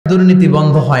দুর্নীতি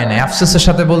বন্ধ হয় না। আফসোসের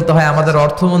সাথে বলতে হয় আমাদের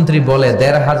অর্থমন্ত্রী বলে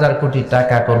 ১,৫০০ কোটি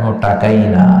টাকা কোনো টাকাই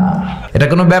না, এটা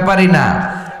কোনো ব্যাপারই না।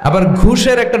 আবার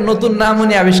ঘুষের একটা নতুন নাম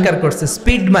উনি আবিষ্কার করছে,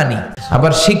 স্পিড মানি।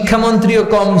 আবার শিক্ষামন্ত্রীও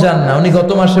কম যান না, উনি গত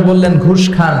মাসে বললেন ঘুষ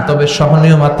খান তবে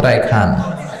সহনীয় মাত্রায় খান।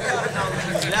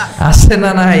 আছে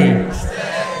না নাই?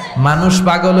 মানুষ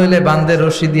পাগল হইলে বান্ধে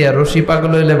রশি দিয়া, রশি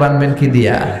পাগল হইলে বানবেন কি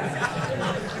দিয়া?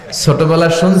 ছোটবেলা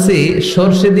শুনছি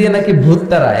সর্ষে দিয়ে নাকি ভূত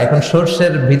তারা, এখন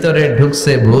সর্ষের ভিতরে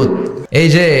ঢুকছে ভূত। এই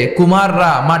যে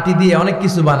কুমাররা মাটি দিয়ে অনেক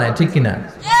কিছু বানায়, ঠিক কিনা?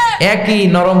 একই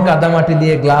নরম কাদা মাটি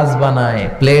দিয়ে গ্লাস বানায়,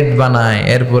 প্লেট বানায়,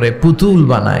 এরপরে পুতুল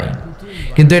বানায়।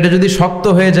 কিন্তু এটা যদি শক্ত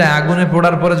হয়ে যায়, আগুনে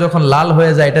পোড়ার পরে যখন লাল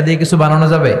হয়ে যায়, এটা দিয়ে কিছু বানানো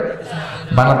যাবে?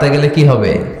 বানাতে গেলে কি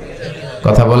হবে?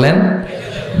 কথা বলেন,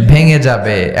 ভেঙে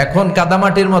যাবে। এখন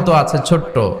কাদামাটির মতো আছে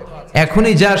ছোট্ট,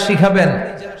 এখনই যা শিখাবেন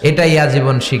এটাই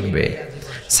আজীবন শিখবে।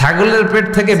 ছাগলের পেট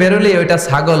থেকে বেরোলেই ওইটা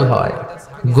ছাগল হয়,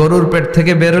 গরুর পেট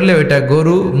থেকে বেরোলে ওইটা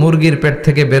গরু, মুরগির পেট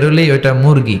থেকে বেরোলেই ওইটা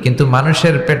মুরগি। কিন্তু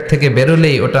মানুষের পেট থেকে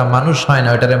বেরোলেই ওটা মানুষ হয় না,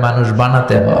 ওটারে মানুষ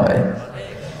বানাতে হয়।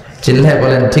 চিল্লায়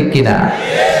বলেন ঠিক কিনা?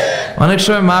 অনেক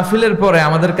সময় মাহফিলের পরে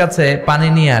আমাদের কাছে পানি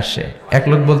নিয়ে আসে, এক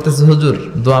লোক বলতেছে হুজুর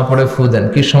দোয়া পড়ে ফু দেন।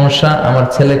 কি সমস্যা? আমার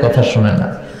ছেলে কথা শুনে না।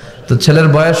 তো ছেলের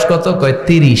বয়স কত? কয়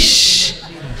 ৩০।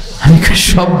 আমি কই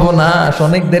সর্বনাশ,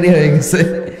 অনেক দেরি হয়ে গেছে,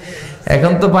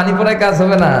 এখন তো পানি পড়ায় কাজ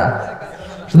হবে না।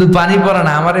 শুধু পানি পড়া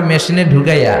না, আমারে মেশিনে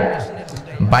ঢুকাইয়া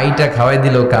বাইটা খাওয়াই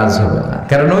দিলেও কাজ হবে না।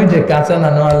 কারণ ওই যে কাঁচা না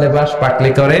নোয়া লেবাস পাকলে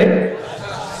করে।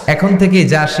 এখন থেকে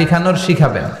যা শিখানোর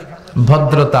শিখাবেন,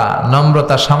 ভদ্রতা,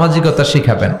 নম্রতা, সামাজিকতা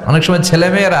শিখাবেন। অনেক সময় ছেলে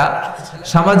মেয়েরা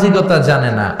সামাজিকতা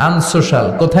জানে না, আনসোশাল,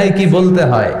 কোথায় কি বলতে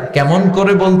হয়, কেমন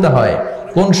করে বলতে হয়,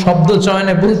 কোন শব্দ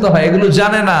চয়নে বলতে হয়, এগুলো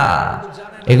জানে না।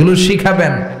 এগুলো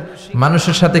শিখাবেন।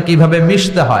 মানুষের সাথে কিভাবে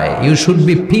মিশতে হয়। You should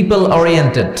be people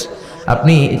oriented.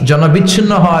 আপনি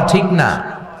জনবিচ্ছিন্ন হওয়া ঠিক না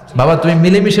বাবা, তুমি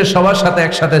মিলেমিশে সবার সাথে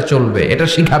একসাথে চলবে, এটা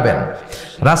শিখাবেন।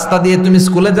 রাস্তা দিয়ে তুমি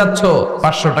স্কুলে যাচ্ছ,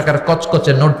 ৫০০ টাকার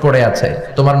কচকচে নোট পড়ে আছে,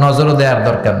 তোমার নজরও দেওয়ার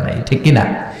দরকার নাই, ঠিক কিনা?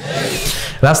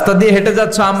 রাস্তা দিয়ে হেঁটে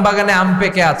যাচ্ছ, আম বাগানে আম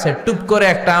পেকে আছে, টুপ করে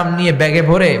একটা আম নিয়ে ব্যাগে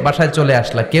ভরে বাসায় চলে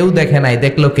আসলা, কেউ দেখে নাই,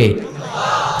 দেখলো কে?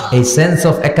 এই সেন্স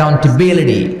অফ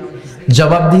অ্যাকাউন্টেবিলিটি,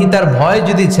 জবাবদিহিতার ভয়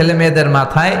যদি ছেলে মেয়েদের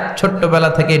মাথায় ছোট্টবেলা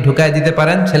থেকে ঢুকায় দিতে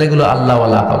পারেন, ছেলেগুলো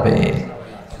আল্লাহওয়ালা হবে,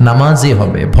 নামাজি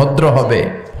হবে, ভদ্র হবে,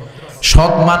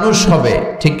 সৎ মানুষ হবে,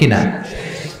 ঠিক কিনা?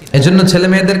 এজন্য ছেলে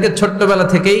মেয়েদেরকে ছোট্টবেলা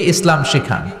থেকেই ইসলাম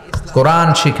শিখান, কোরআন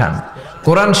শিখান।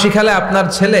 কোরআন শিখালে আপনার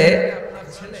ছেলে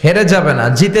হেরে যাবে না,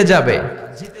 জিতে যাবে।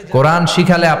 কোরআন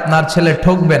শিখালে আপনার ছেলে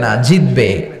ঠকবে না, জিতবে।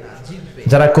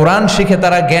 যারা কোরআন শিখে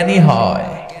তারা জ্ঞানী হয়,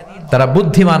 তারা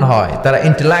বুদ্ধিমান হয়, তারা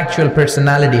ইন্টেলেকচুয়াল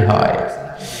পার্সোনালিটি হয়,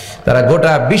 তারা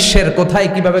গোটা বিশ্বের কোথায়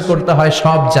কিভাবে করতে হয়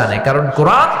সব জানে। কারণ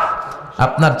কোরআন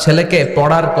আপনার ছেলেকে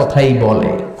পড়ার কথাই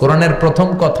বলে। কোরআনের প্রথম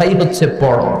কথাই হচ্ছে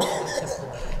পড়ো।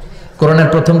 কোরআনের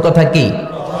প্রথম কথা কি?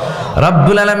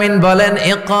 রব্বুল আলামিন বলেন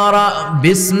ইকরা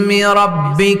বিসমি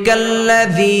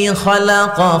রাব্বিকাল্লাযী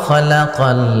খালাক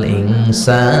খালাকাল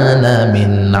ইনসানা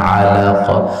মিন আলাক।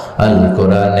 আল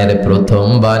কোরআনের প্রথম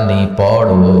বাণী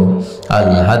পড়ো,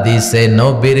 আল হাদিসে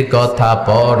নবীর কথা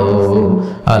পড়ো।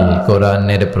 আল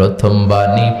কোরআনের প্রথম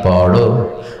বাণী পড়ো,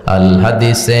 আল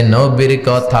হাদিসে নবীর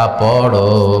কথা পড়ো।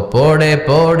 পড়ে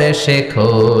পড়ে শেখো,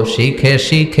 শিখে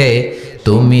শিখে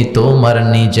তুমি তোমার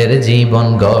নিজের জীবন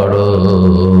গড়ো।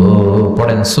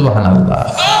 পড়েন সুবহানাল্লাহ।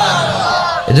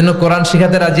 এজন্য কোরআন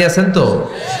শিখাতে রাজি আছেন তো?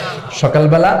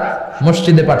 সকালবেলা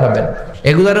মসজিদে পাঠাবেন,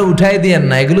 এগুলারে উঠাই দিয়েন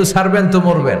না, এগুলো ছাড়বেন তো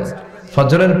মরবেন।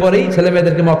 ফজরের পরেই ছেলে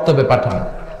মেয়েদেরকে মক্তবে পাঠান,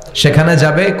 সেখানে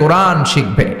যাবে, কোরআন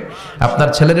শিখবে। আপনার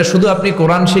ছেলেরা শুধু আপনি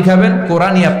কোরআন শিখাবেন,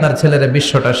 কোরআনই আপনার ছেলেরা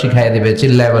বিশ্বটা শিখাই দিবে।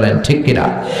 চিল্লায় বলেন ঠিক কিনা?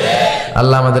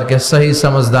 আল্লাহ আমাদেরকে সহি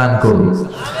সমঝ দান করুন।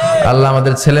 আল্লাহ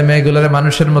আমাদের ছেলে মেয়েগুলোরে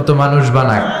মানুষের মতো মানুষ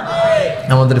বানাক,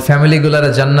 আমাদের ফ্যামিলিগুলোরে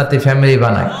জান্নাতি ফ্যামিলি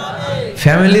বানাক।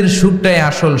 ফ্যামিলির সুখটাই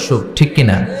আসল সুখ, ঠিক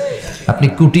কিনা? আপনি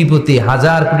কোটিপতি,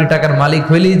 ১০০০ কোটি টাকার মালিক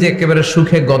হইলেই যে একেবারে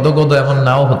সুখে গদগদ এমন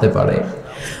নাও হতে পারে।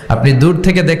 আপনি দূর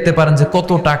থেকে দেখতে পারেন যে কত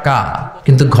টাকা,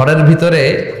 কিন্তু ঘরের ভিতরে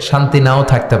শান্তি নাও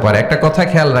থাকতে পারে। একটা কথা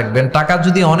খেয়াল রাখবেন, টাকা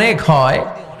যদি অনেক হয়,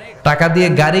 টাকা দিয়ে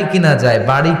গাড়ি কিনা যায়,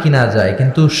 বাড়ি কিনা যায়,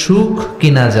 কিন্তু সুখ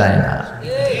কিনা যায় না।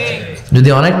 যদি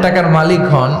অনেক টাকার মালিক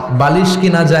হন, বালিশ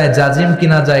কিনা যায়, জাজিম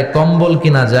কিনা যায়, কম্বল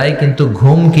কিনা যায়, কিন্তু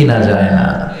ঘুম কিনা যায় না।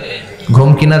 ঘুম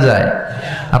কিনা যায়?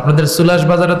 আপনাদের সুলাস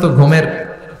বাজারে তো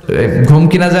ঘুম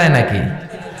কিনা যায় নাকি?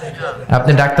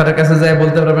 আপনি ডাক্তারের কাছে যাই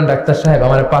বলতে পারবেন, ডাক্তার সাহেব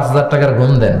আমার ৫,০০০ টাকার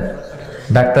ঘুম দেন।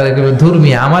 ডাক্তার ধুর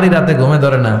মিয়া, আমারই রাতে ঘুমে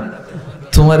ধরে না,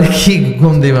 তোমার কি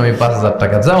ঘুম দিব আমি ৫,০০০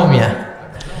 টাকা, যাও মিয়া।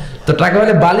 তো টাকা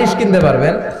হলে বালিশ কিনতে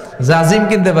পারবেন, জাজিম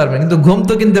কিনতে পারবেন, কিন্তু ঘুম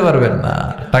তো কিনতে পারবেন না।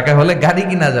 টাকা হলে গাড়ি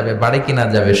কিনা যাবে, বাড়ি কিনা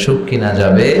যাবে, সুখ কিনা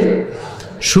যাবে।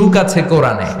 সুখ আছে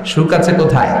কোরআনে। সুখ আছে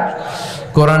কোথায়?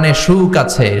 কোরআনে সুখ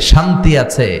আছে, শান্তি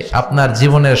আছে, আপনার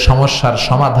জীবনের সমস্যার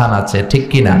সমাধান আছে, ঠিক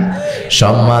কিনা?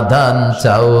 সমাধান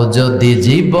চাও যদি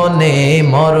জীবনে,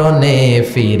 মরণে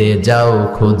ফিরে যাও,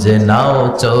 খুঁজে নাও,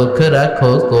 চোখ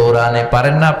রাখো কোরআনে।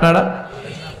 পারেন না আপনারা?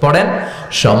 পড়েন।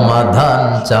 সমাধান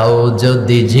চাও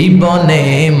যদি জীবনে,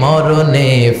 মরণে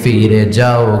ফিরে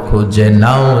যাও, খুঁজে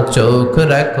নাও, চোখ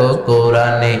রাখো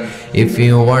কোরআনে। If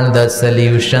you want the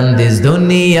solution this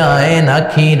dunya and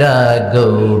akhira, go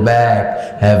back,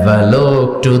 have a look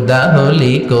to the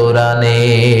holy Quran.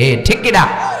 ঠিক কি না?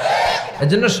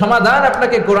 এজন্য সমাধান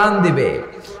আপনাকে কোরআন দিবে।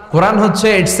 কোরআন হচ্ছে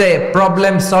it's a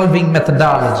problem solving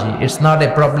methodology, it's not a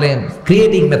problem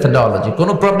creating methodology.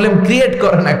 কোনো প্রবলেম ক্রিয়েট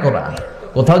করে না কোরআন।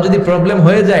 কোথাও যদি প্রবলেম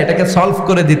হয়ে যায় এটাকে সলভ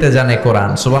করে দিতে জানে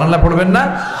কোরআন। সুবহানাল্লাহ পড়বেন না?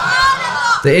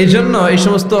 তো এই জন্য এই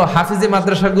সমস্ত হাফিজি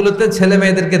মাদ্রাসাগুলোতে ছেলে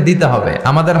মেয়েদেরকে দিতে হবে।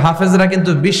 আমাদের হাফেজরা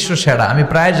কিন্তু বিশ্ব সেরা। আমি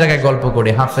প্রায় জায়গায় গল্প করি,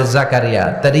 হাফেজ জাকারিয়া,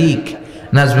 তারিক,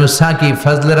 নাজমুস সাকিব,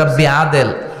 ফজলে রাব্বি আদেল,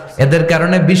 এদের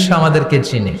কারণে বিশ্ব আমাদেরকে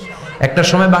চিনে। একটা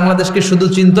সময় বাংলাদেশকে শুধু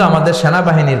চিনতো আমাদের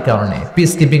সেনাবাহিনীর কারণে,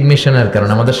 পিস কিপিং মিশনের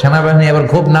কারণে। আমাদের সেনাবাহিনী আবার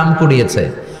খুব নাম কুড়িয়েছে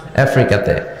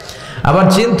আফ্রিকাতে। আবার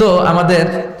চিনতো আমাদের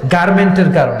গার্মেন্টের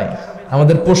কারণে,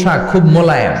 আমাদের পোশাক খুব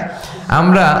মোলায়েম।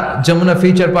 আমরা যমুনা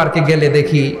ফিউচার পার্কে গেলে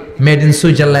দেখি made in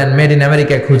Switzerland, made in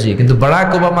America খুঁজি, কিন্তু বারাক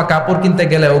ওবামা কাপড় কিনতে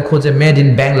গেলে ও খোঁজে মেড ইন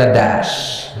বাংলাদেশ।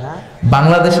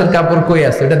 বাংলাদেশের কাপড় কই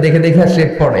আছে ওটা দেখে দেখে শেখ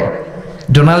পড়ে।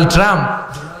 ডোনাল্ড ট্রাম্প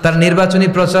তার নির্বাচনী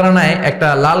প্রচারণায় একটা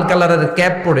লাল কালারের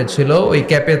ক্যাপ পরেছিল। ওই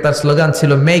ক্যাপে তার স্লোগান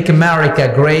ছিল মেক আমেরিকা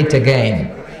গ্রেট অ্যাগেইন,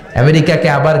 আমেরিকাকে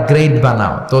আবার গ্রেট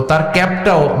বানাও। তো তার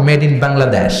ক্যাপটাও মেড ইন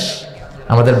বাংলাদেশ,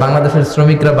 আমাদের বাংলাদেশের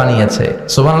শ্রমিকরা বানিয়েছে।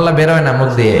 সুবহানাল্লাহ বেরোয় না মুখ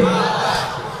দিয়ে।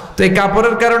 তো এই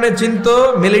কাপড়ের কারণে চিনতো,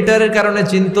 মিলিটারির কারণে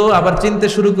চিনতো, আবার চিনতে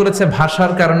শুরু করেছে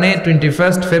ভাষার কারণে।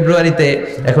 21 ফেব্রুয়ারিতে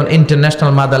এখন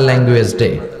ইন্টারন্যাশনাল মাদার ল্যাঙ্গুয়েজ ডে,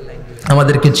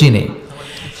 আমাদেরকে চিনে।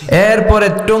 এরপরে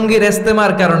টঙ্গীর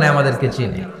ইস্তেমার কারণে আমাদেরকে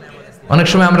চিনে। অনেক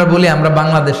সময় আমরা বলি আমরা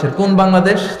বাংলাদেশের, কোন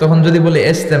বাংলাদেশ? তখন যদি বলি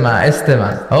ইস্তেমা, ইস্তেমা,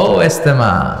 ও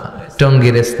ইস্তেমা,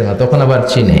 টঙ্গীর ইস্তেমা, তখন আবার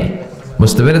চিনে।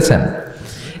 বুঝতে পেরেছেন?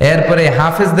 এরপরে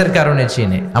হাফেজদের কারণে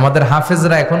চিনে। আমাদের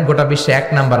হাফেজরা এখন গোটা বিশ্বে 1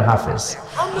 নাম্বার হাফেজ,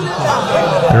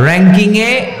 র্যাঙ্কিং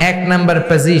এ 1 নাম্বার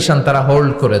পজিশন তারা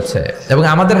হোল্ড করেছে। এবং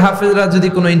আমাদের হাফেজরা যদি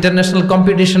কোনো ইন্টারন্যাশনাল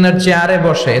কম্পিটিশনের চেয়ারে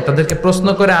বসে, তাদেরকে প্রশ্ন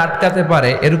করে আটকাতে পারে,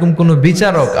 এরকম কোনো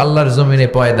বিচারক আল্লাহর জমিনে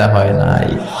পয়দা হয় নাই।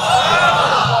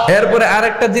 এরপরে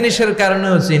আরেকটা জিনিসের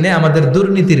কারণেও চিনে, আমাদের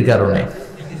দুর্নীতির কারণে।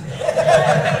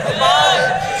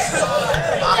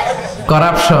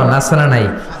 করাপশন আছে না নাই?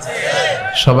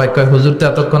 সবাই কয় হুজুর তো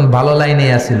এতক্ষণ ভালো লাইনে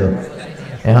আসিল,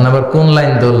 এখন আবার কোন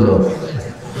লাইন ধরলো?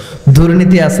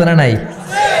 দুর্নীতি আছে না নাই?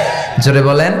 জোরে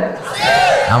বলেন।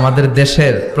 আমাদের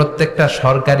দেশের প্রত্যেকটা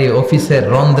সরকারি অফিসের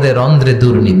রন্ধ্রে রন্ধ্রে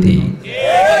দুর্নীতি।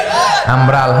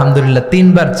 আমরা আলহামদুলিল্লাহ 3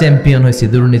 বার চ্যাম্পিয়ন হয়েছি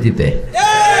দুর্নীতিতে।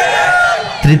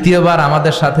 3য় বার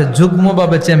আমাদের সাথে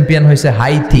যুগ্মভাবে চ্যাম্পিয়ন হয়েছে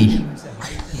হাইতি।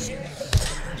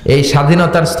 এই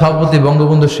স্বাধীনতার স্থপতি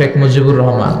বঙ্গবন্ধু শেখ মুজিবুর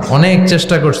রহমান অনেক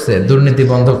চেষ্টা করছে দুর্নীতি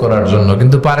বন্ধ করার জন্য,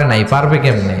 কিন্তু পারে নাই। পারবে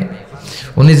কেমনে?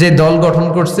 উনি যে দল গঠন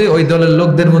করছে ওই দলের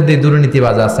লোকদের মধ্যে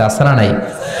দুর্নীতিবাজ আছে, আছে না নাই?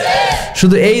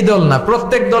 শুধু এই দল না,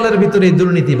 প্রত্যেক দলের ভিতরে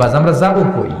দুর্নীতিবাজ। আমরা যাবো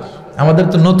কই? আমাদের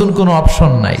তো নতুন কোনো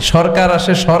অপশন নাই। সরকার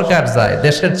আসে, সরকার যায়,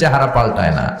 দেশের চেহারা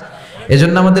পাল্টায় না।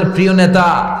 এজন্য আমাদের প্রিয় নেতা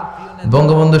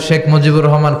বঙ্গবন্ধু শেখ মুজিবুর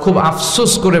রহমান খুব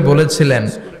আফসোস করে বলেছিলেন,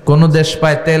 কোন দেশ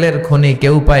পায় তেলের খনি,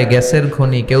 কেউ পায় গ্যাসের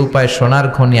খনি, কেউ পায় সোনার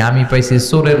খনি, আমি পাইছি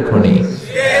চোরের খনি।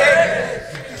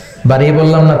 বাড়িয়ে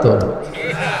বললাম না তো?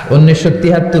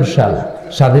 1973 সাল,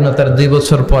 স্বাধীনতার 2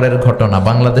 বছর পরের ঘটনা।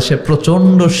 বাংলাদেশে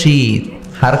প্রচন্ড শীত,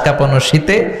 হাড় কাঁপানো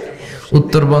শীতে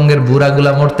উত্তরবঙ্গের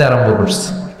বুড়াগুলা মরতে আরম্ভ করছে।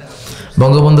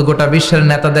 বঙ্গবন্ধু গোটা বিশ্বের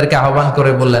নেতাদেরকে আহ্বান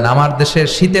করে বললেন, আমার দেশের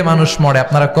শীতে মানুষ মরে,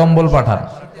 আপনারা কম্বল পাঠান।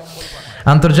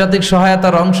 আন্তর্জাতিক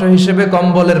সহায়তার অংশ হিসেবে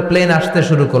কম্বলের প্লেন আসতে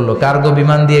শুরু করলো, কার্গো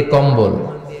বিমান দিয়ে কম্বল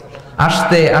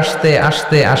আসতে আসতে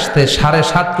আসতে আসতে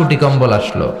 7.5 কোটি কম্বল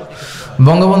আসলো।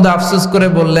 বঙ্গবন্ধু আফসোস করে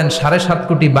বললেন, 7.5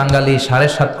 কোটি বাঙালি,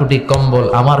 7.5 কোটি কম্বল,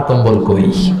 আমার কম্বল কই?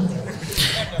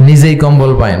 নিজেই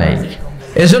কম্বল পায় নাই।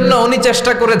 এজন্য উনি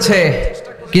চেষ্টা করেছে,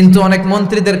 কিন্তু অনেক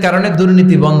মন্ত্রীদের কারণে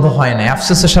দুর্নীতি বন্ধ হয় না।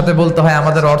 আফসোসের সাথে বলতে হয়,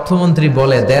 আমাদের অর্থমন্ত্রী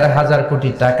বলে 1.5 কোটি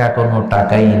টাকা কোনো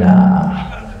টাকাই না,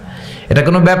 এটা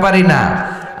কোনো ব্যাপারই না।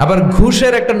 আবার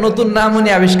ঘুষের একটা নতুন নাম উনি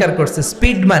আবিষ্কার করছে,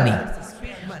 স্পিড মানি।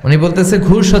 উনি বলতেছে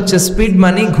ঘুষ হচ্ছে স্পিড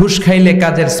মানি, ঘুষ খাইলে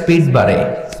কাজের স্পিড বাড়ে।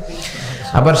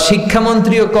 আবার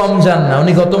শিক্ষামন্ত্রীও কম যান না,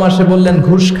 উনি গত মাসে বললেন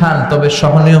ঘুষ খান, তবে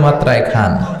সহনীয় মাত্রায়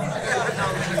খান।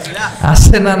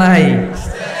 আছে না নাই?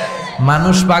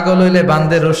 মানুষ পাগল হইলে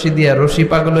বান্ধে রশি দিয়া, রশি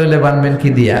পাগল হইলে বানবেন কি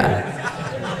দিয়া?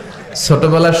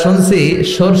 ছোটবেলা শুনছি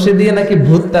সর্ষে দিয়ে নাকি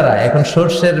ভূত তারা, এখন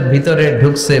সর্ষের ভিতরে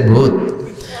ঢুকছে ভূত।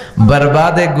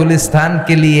 बर्बाद गुलिस्तान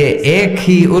के लिए एक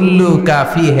ही उल्लू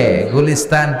काफी है,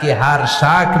 गुलिस्तान की हर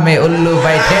शाख में उल्लू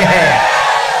बैठे हैं,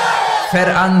 फिर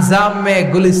अंजाम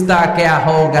में गुलिस्ता क्या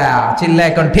होगा। चिल्लाए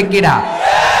कोन ठीक की ना?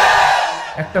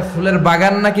 একটা ফুলের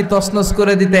বাগান নাকি তছনছ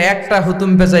করে দিতে একটা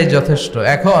হুতুম পেঁচাই যথেষ্ট।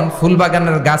 এখন ফুল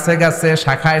বাগানের গাছে গাছে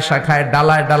শাখায় শাখায়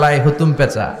ডালায় ডালায় হুতুম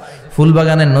পেঁচা। ফুল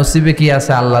বাগানের নসিবে কি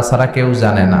আছে আল্লাহ ছাড়া কেউ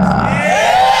জানে না।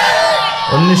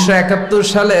 1971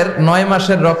 সালের 9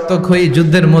 মাসের রক্তক্ষয়ী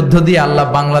যুদ্ধের মধ্য দিয়ে আল্লাহ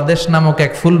বাংলাদেশ নামক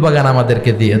এক ফুল বাগান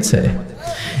আমাদেরকে দিয়েছে।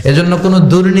 এজন্য কোনো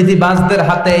দুর্নীতিবাজদের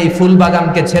হাতে এই ফুল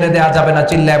বাগানকে ছেড়ে দেওয়া যাবে না।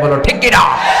 চিল্লায় বলো ঠিক কি না?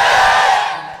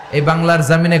 এই বাংলার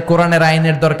জমিনে কোরআনের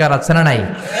আইনের দরকার আছে না নাই?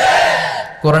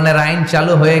 কোরআনের আইন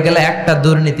চালু হয়ে গেলে একটা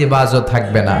দুর্নীতিবাজও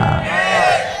থাকবে না।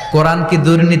 কোরআন কি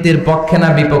দুর্নীতির পক্ষে না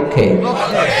বিপক্ষে?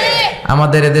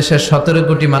 আমাদের এদেশের 17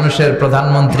 কোটি মানুষের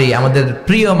প্রধানমন্ত্রী, আমাদের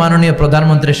প্রিয় মাননীয়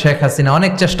প্রধানমন্ত্রী শেখ হাসিনা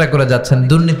অনেক চেষ্টা করে যাচ্ছেন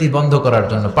দুর্নীতি বন্ধ করার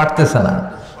জন্য, পারতেছে না।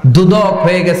 দুদক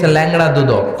হয়ে গেছে ল্যাংড়া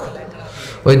দুদক।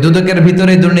 ওই দুদকের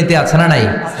ভিতরে দুর্নীতি আছে না নাই?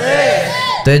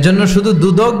 তো এই জন্য শুধু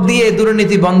দুদক দিয়ে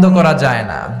দুর্নীতি বন্ধ করা যায়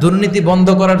না। দুর্নীতি বন্ধ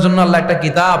করার জন্য আল্লাহ একটা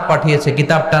কিতাব পাঠিয়েছে।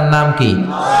 কিতাবটার নাম কি?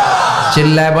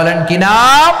 চিল্লায় বলেন কি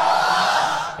নাম?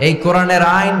 এই কোরআনের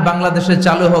আইন বাংলাদেশে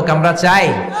চালু হোক আমরা চাই।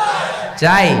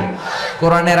 চাই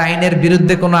কোরআনের আইনের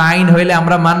বিরুদ্ধে কোনো আইন হইলে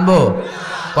আমরা মানবো?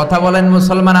 কথা বলেন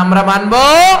মুসলমান, আমরা মানবো?